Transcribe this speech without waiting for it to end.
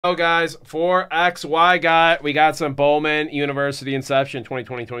Hello guys, for xyguy, we got some Bowman University Inception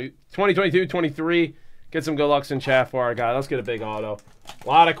 2022, 23. Get some good lucks in chat for our guy. Let's get a big auto. A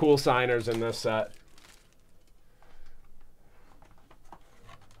lot of cool signers in this set.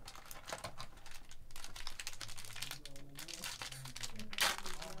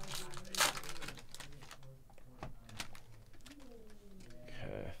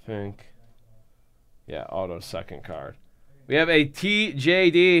 Okay, I think. Yeah, auto second card. We have a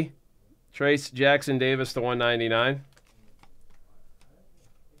TJD, Trace Jackson Davis to 199.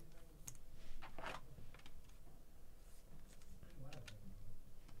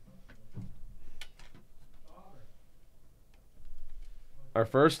 Our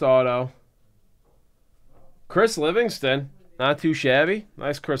first auto, Chris Livingston. Not too shabby.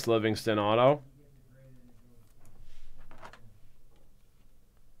 Nice Chris Livingston auto.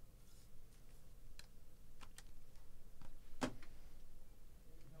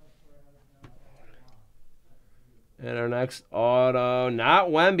 And our next auto, not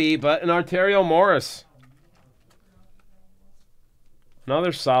Wemby, but an Arterio Morris.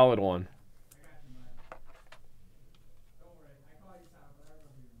 Another solid one.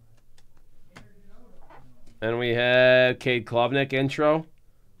 And we had Cade Klubnik intro,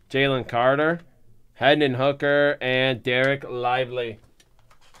 Jalen Carter, Hendon Hooker, and Derek Lively.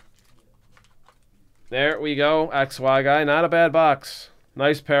 There we go, xyguy. Not a bad box.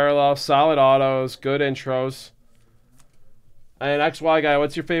 Nice parallel, solid autos, good intros. And xyguy,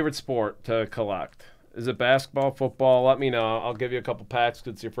 what's your favorite sport to collect? Is it basketball, football? Let me know. I'll give you a couple packs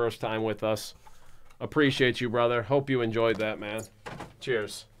because it's your first time with us. Appreciate you, brother. Hope you enjoyed that, man.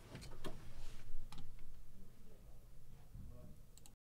 Cheers.